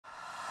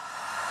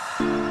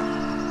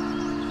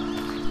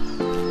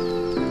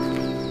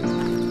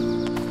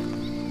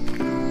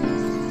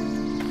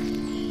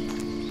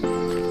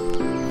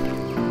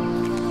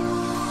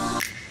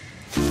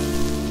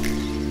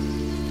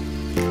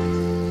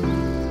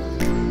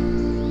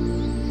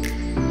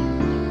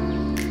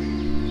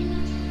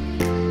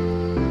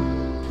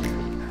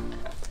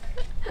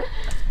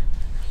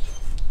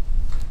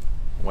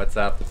What's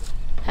up?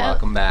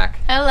 Welcome back.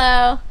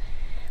 Hello.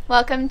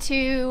 Welcome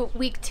to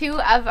week 2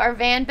 of our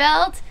van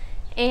build.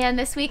 And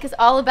this week is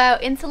all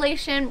about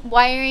insulation,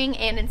 wiring,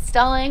 and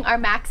installing our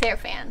Max Air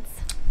fans.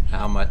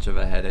 How much of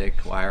a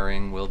headache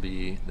wiring will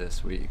be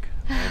this week?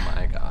 Oh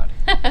my god.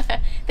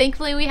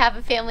 Thankfully we have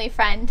a family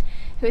friend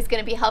who is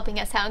going to be helping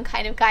us out and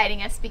kind of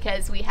guiding us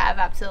because we have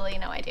absolutely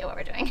no idea what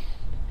we're doing.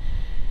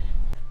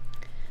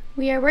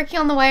 We are working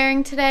on the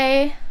wiring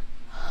today.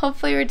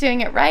 Hopefully we're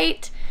doing it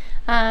right.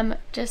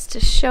 Just to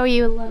show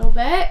you a little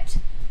bit.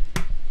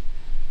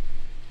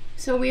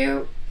 So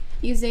we're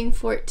using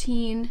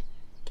 14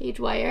 gauge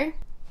wire.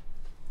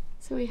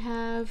 So we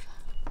have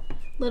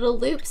little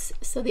loops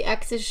so the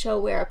X's show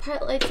where our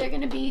pilot lights are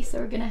going to be. So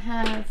we're going to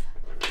have,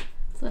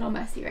 it's a little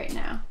messy right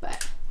now,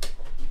 but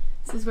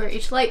this is where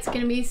each light's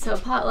going to be. So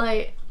pot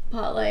light,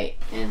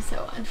 and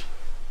so on.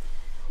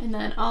 And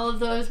then all of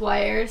those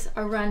wires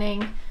are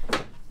running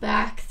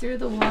back through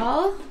the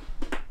wall.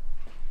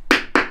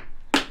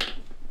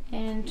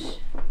 And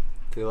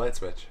to the light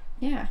switch.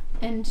 Yeah,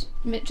 and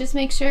just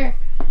make sure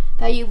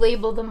that you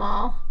label them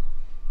all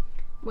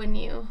when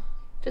you,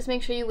 just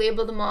make sure you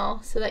label them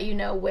all so that you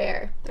know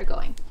where they're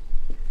going.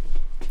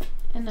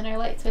 And then our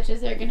light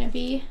switches are going to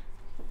be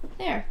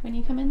there when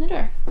you come in the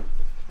door.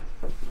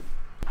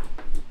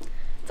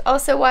 It's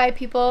also why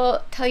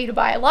people tell you to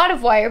buy a lot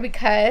of wire,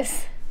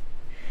 because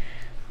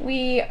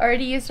we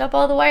already used up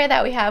all the wire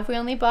that we have. We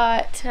only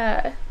bought,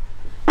 I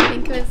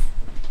think it was,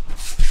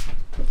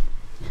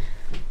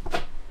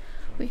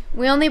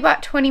 we only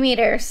bought 20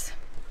 meters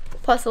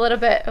plus a little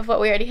bit of what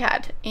we already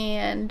had,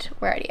 and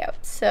we're already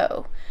out.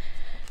 So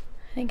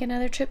I think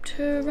another trip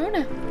to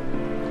Rona.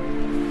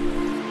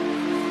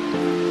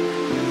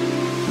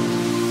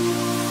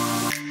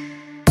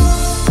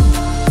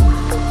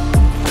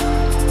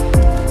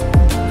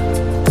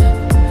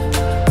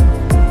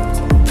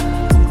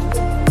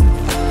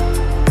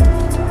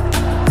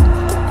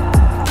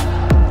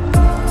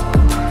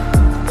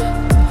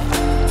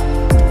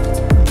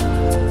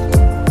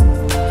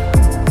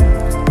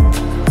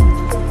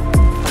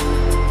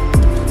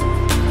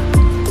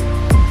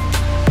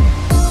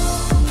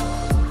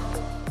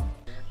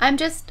 I'm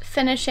just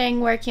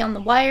finishing working on the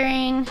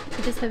wiring.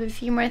 We just have a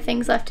few more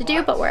things left to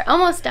do, but we're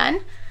almost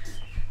done.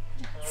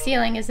 The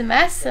ceiling is a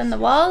mess, and the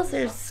walls,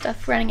 there's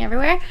stuff running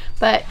everywhere.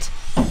 But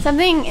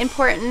something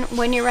important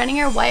when you're running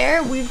your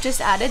wire, we've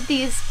just added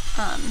these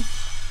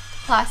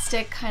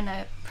plastic kind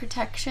of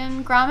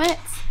protection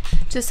grommets,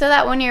 just so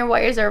that when your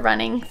wires are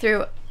running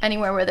through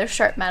anywhere where there's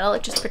sharp metal,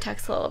 it just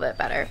protects a little bit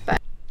better.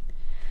 But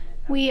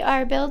we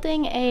are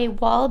building a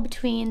wall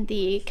between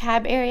the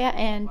cab area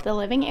and the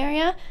living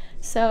area.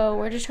 So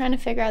we're just trying to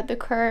figure out the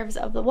curves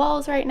of the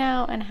walls right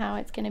now and how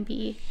it's going to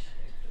be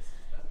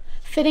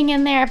fitting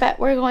in there. But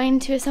we're going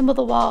to assemble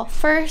the wall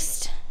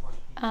first.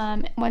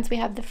 Once we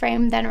have the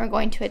frame, then we're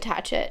going to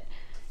attach it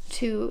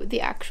to the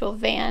actual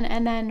van.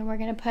 And then we're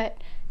going to put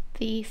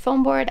the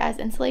foam board as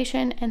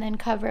insulation and then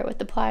cover it with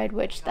the plywood,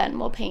 which then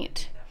we'll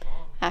paint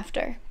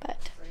after.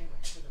 But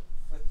this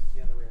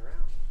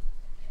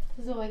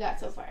is what we got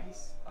so far.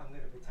 I'm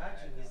going to be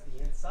attaching is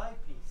the inside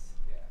piece.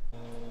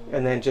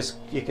 And then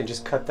you can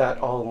just cut that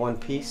all in one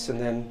piece, and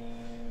then,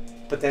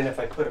 but then if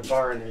I put a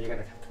bar in there, you're going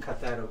to have to cut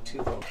that out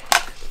too, though.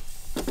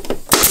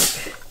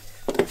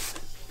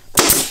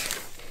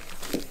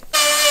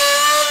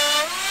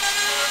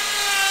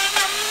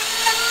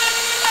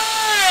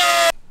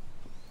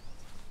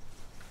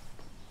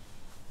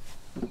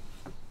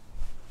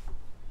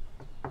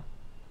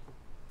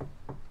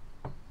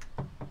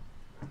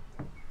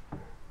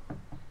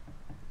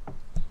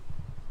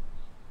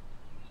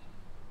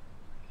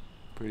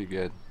 Pretty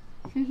good.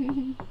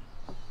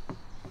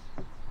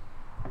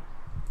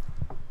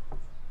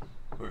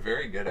 We're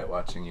very good at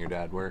watching your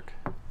dad work.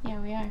 Yeah,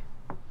 we are.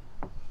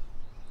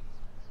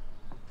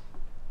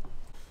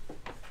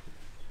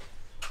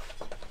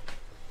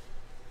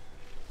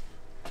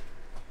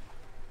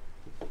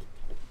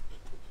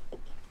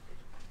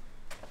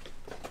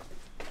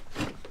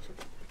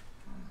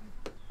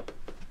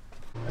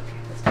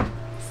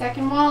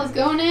 Second wall is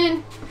going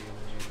in.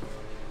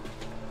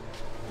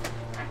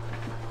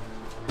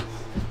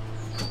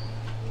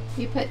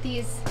 We put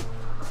these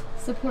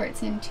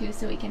supports in too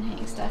so we can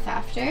hang stuff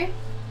after, and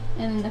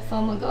then the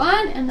foam will go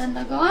on, and then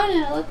they'll go on,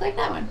 and it'll look like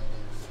that one.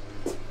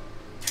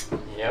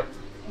 Yep.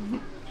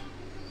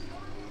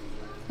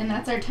 And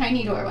that's our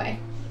tiny doorway.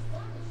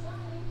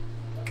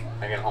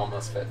 I can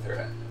almost fit through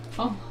it.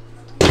 Oh,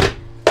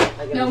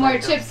 no more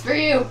chips for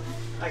you.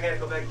 I gotta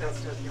go back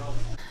downstairs to the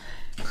office.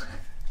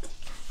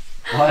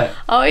 What?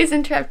 Always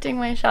interrupting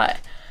my shot.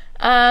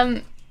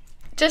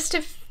 Just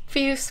a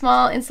few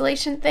small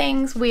insulation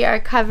things. We are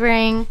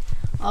covering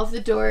all of the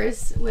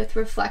doors with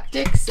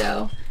Reflectix,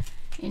 so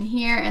in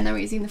here, and then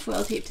we're using the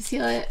foil tape to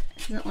seal it.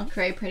 It doesn't look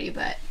very pretty,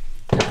 but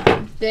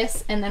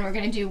this, and then we're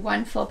going to do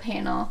one full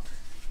panel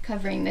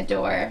covering the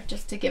door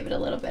just to give it a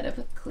little bit of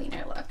a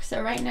cleaner look.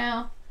 So right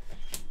now,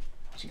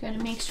 you're going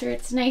to make sure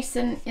it's nice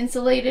and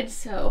insulated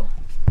so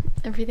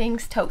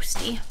everything's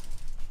toasty.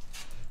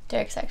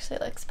 Derek's actually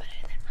looks better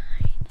than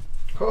mine.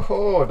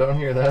 Oh, don't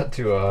hear that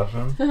too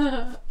often.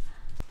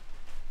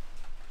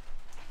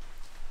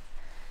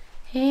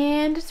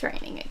 And it's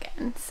raining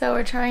again. So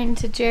we're trying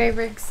to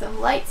jerry-rig some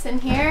lights in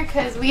here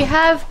because we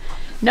have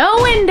no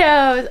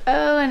windows.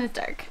 Oh, and it's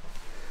dark.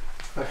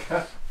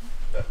 That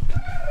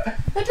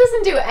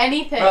doesn't do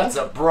anything. That's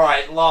a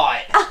bright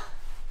light.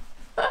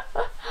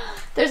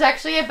 There's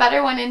actually a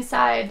better one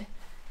inside.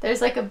 There's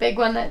like a big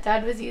one that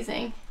Dad was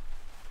using.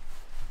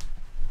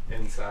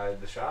 Inside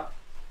the shop?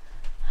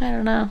 I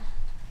don't know.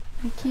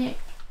 I can't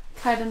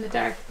cut in the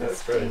dark.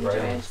 That's pretty bright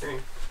on the screen.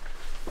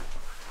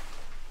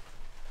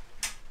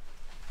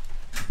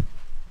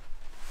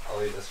 I'll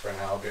leave this for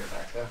now. I'll be right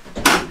back though.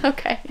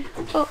 Okay.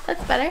 Oh,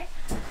 that's better.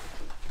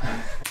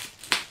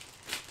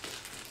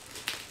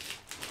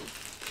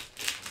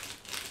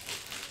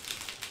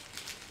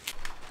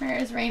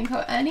 Where's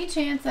Raincoat? Any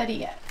chance that he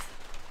gets?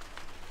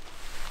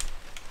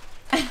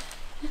 Yes,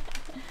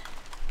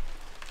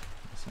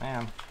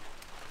 ma'am.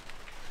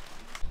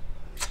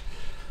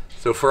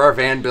 So for our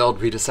van build,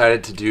 we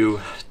decided to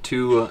do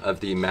 2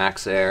 of the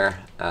Max Air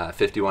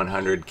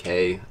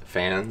 5100K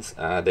fans.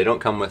 They don't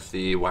come with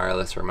the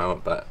wireless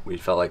remote, but we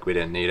felt like we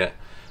didn't need it.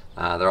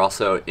 They're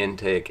also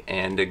intake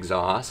and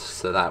exhaust,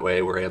 so that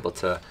way we're able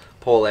to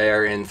pull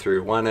air in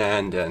through one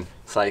end and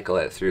cycle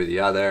it through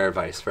the other,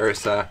 vice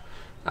versa.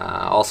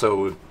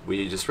 Also,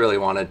 we just really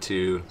wanted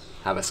to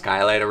have a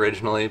skylight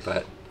originally,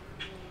 but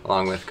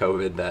along with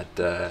COVID, that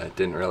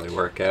didn't really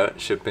work out.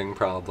 Shipping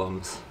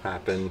problems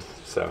happened,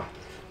 so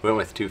we went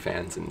with 2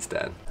 fans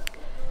instead.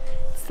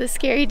 It's the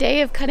scary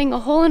day of cutting a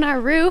hole in our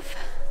roof.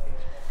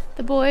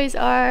 The boys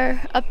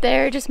are up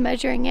there just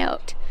measuring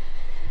out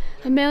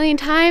a million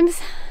times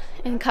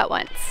and cut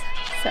once,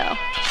 so.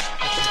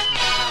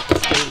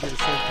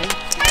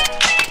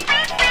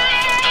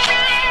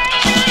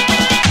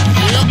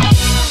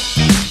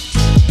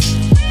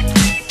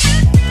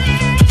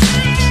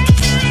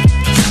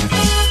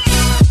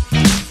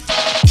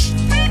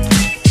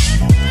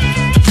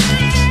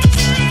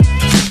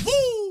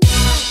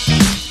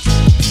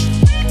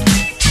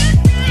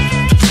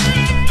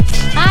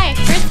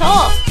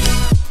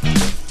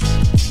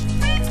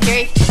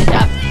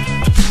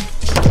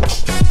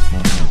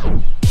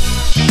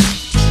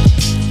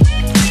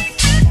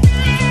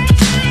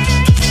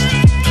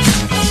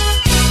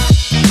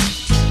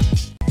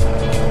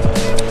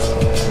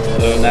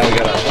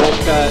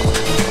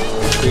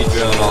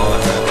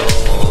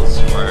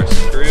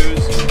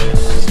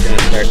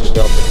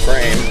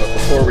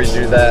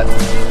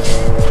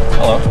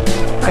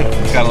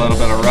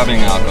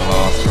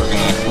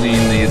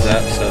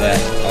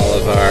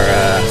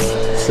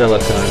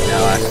 Silicone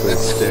now actually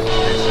stick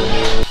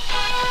nicely.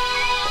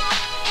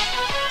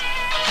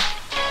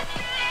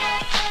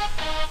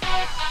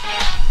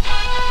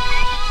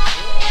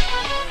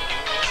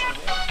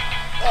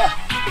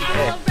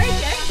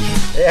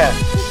 Yeah.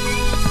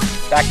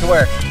 Back to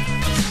work.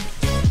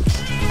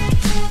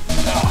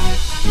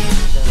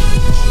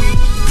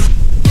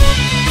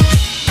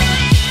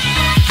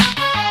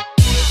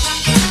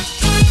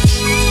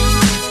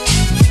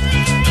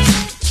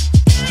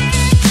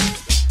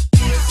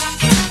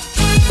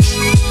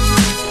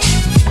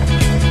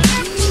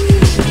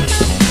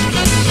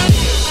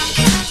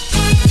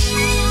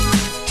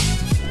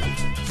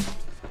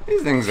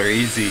 These things are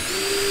easy.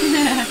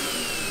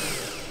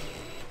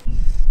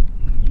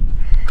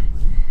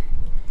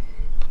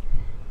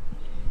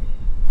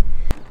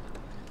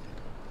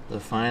 The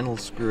final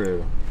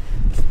screw.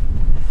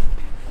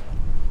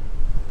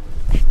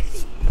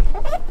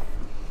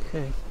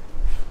 Okay.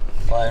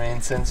 Well, I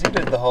mean, since you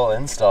did the whole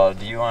install,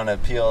 do you want to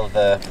peel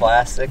the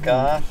plastic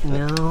off?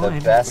 No,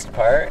 the best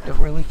part? Don't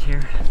really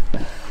care.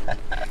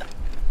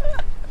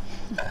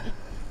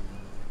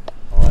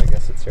 Well, I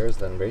guess it's yours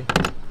then, Bree.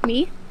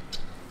 Me?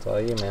 It's all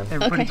you, man.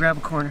 Everybody grab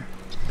a corner.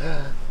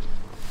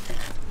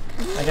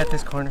 I got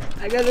this corner.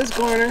 I got this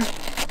corner.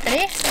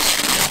 Ready?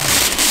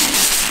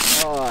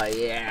 Oh,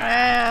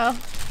 yeah. Wow.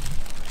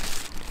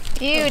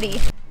 Beauty.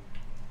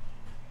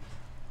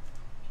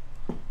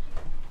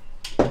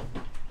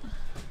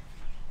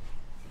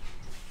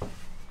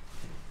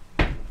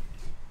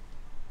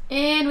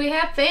 And we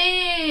have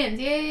fans.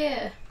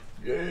 Yeah.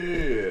 Yeah.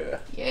 Yeah.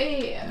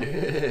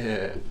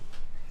 Yeah.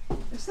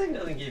 This thing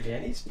doesn't give you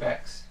any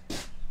specs.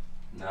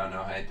 No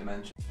height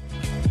dimension.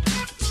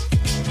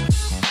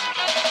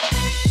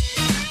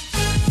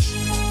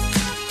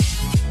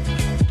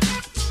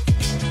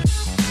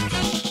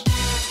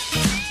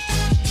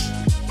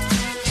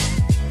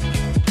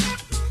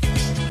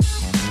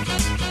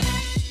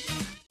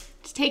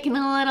 Just taking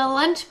a little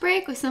lunch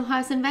break with some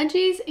house and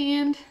veggies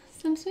and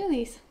some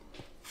smoothies.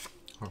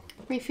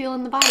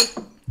 Refueling the body.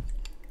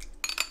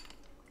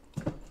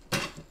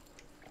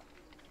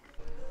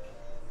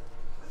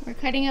 We're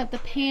cutting out the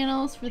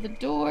panels for the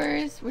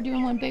doors. We're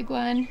doing one big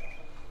one.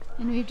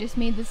 And we've just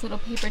made this little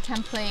paper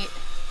template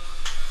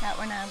that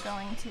we're now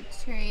going to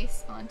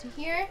trace onto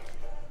here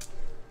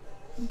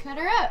and cut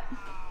her up.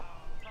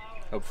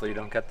 Hopefully you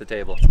don't cut the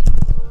table.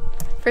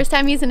 First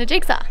time using a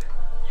jigsaw.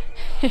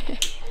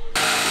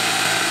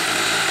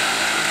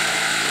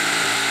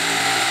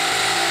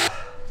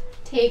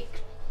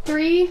 Take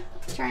 3,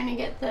 trying to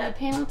get the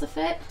panel to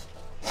fit.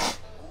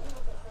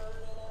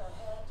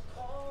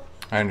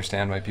 I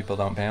understand why people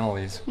don't panel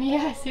these.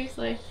 Yeah,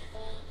 seriously.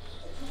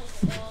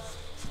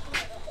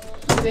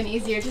 It's been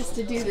easier just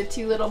to do the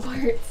 2 little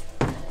parts.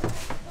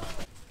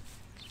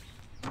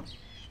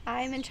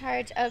 I'm in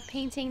charge of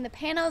painting the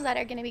panels that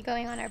are going to be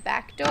going on our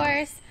back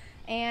doors,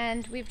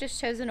 and we've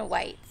just chosen a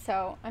white.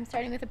 So I'm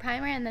starting with a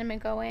primer and then I'm going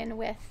to go in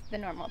with the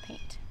normal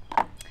paint.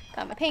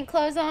 Got my paint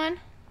clothes on.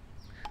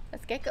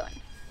 Let's get going.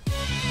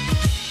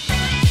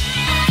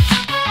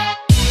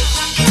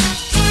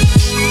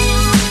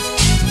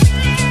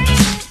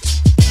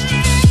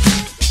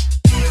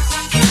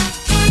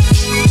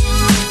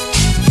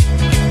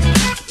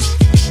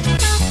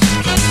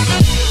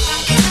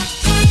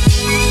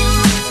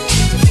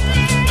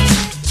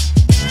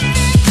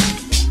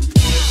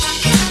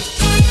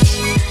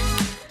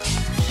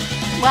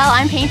 While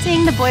I'm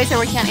painting, the boys are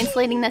working on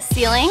insulating the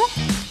ceiling,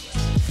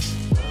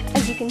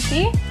 as you can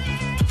see.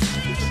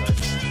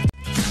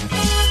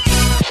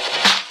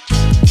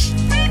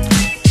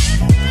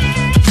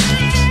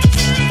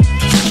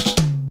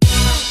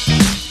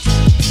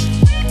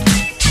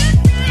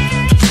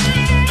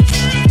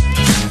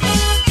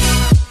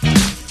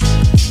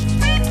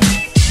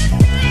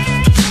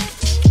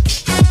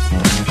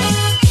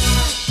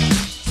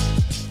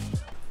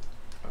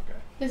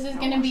 This is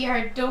going to be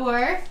our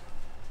door.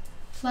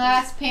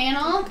 Last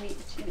panel.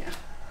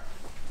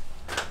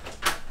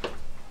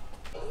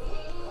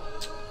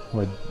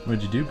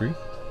 What'd you do, Brie?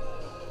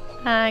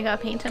 I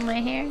got paint in my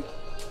hair.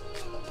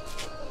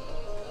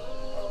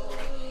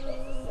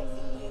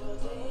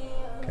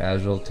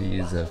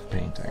 Casualties of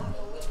painting.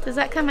 Does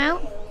that come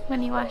out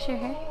when you wash your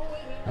hair?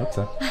 I hope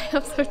so. I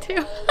hope so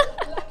too.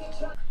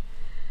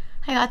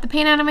 I got the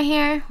paint out of my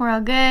hair. We're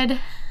all good.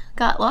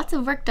 Got lots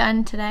of work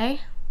done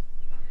today.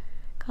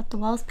 Got the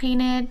walls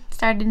painted.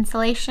 Started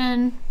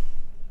insulation.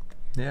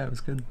 Yeah, it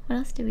was good. What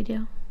else did we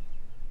do?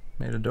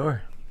 Made a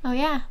door. Oh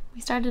yeah,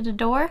 we started a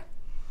door.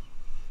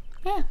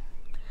 Yeah.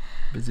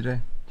 Busy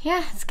day.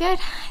 Yeah, it's good.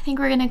 I think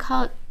we're gonna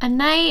call it a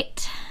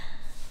night.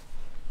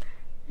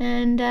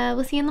 And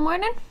we'll see you in the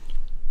morning.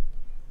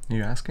 Are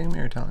you asking me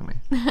or telling me?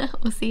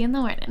 We'll see you in the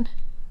morning.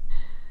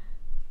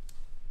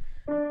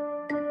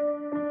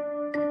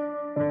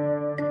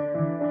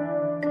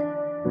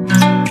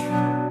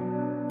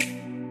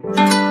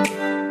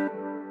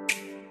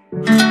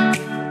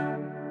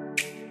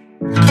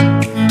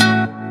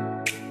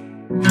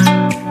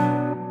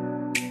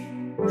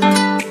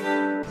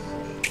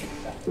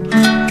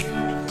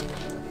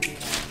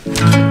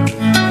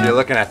 You're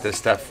looking at this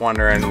stuff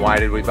wondering why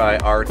did we buy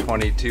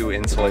R22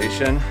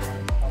 insulation?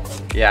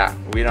 Yeah,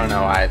 we don't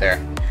know either.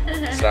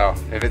 So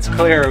if it's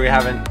clear we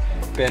haven't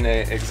been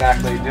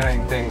exactly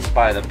doing things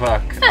by the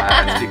book,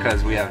 it's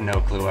because we have no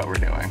clue what we're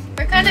doing.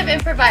 We're kind of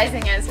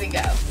improvising as we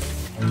go.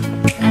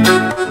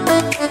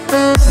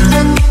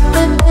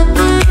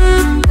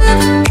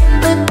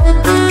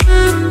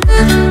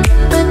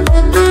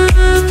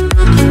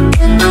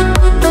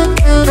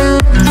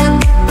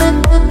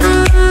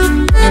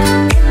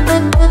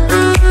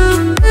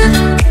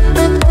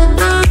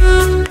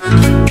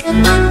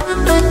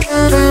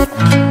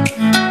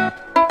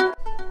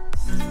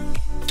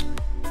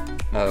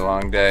 Another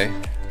long day.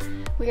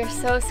 We are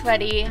so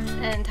sweaty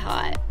and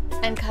hot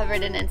and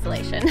covered in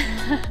insulation.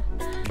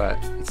 But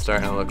it's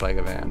starting to look like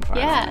a van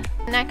finally. Yeah.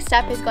 Next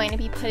step is going to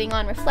be putting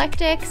on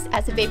Reflectix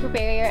as a vapor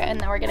barrier, and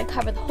then we're going to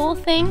cover the whole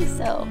thing,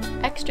 so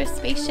extra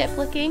spaceship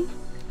looking.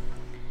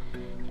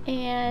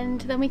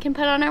 And then we can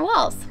put on our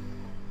walls.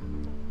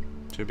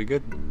 Should be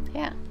good.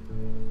 Yeah.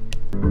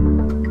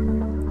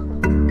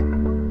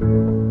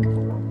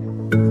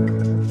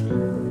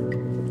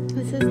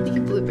 This is the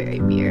blueberry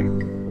view.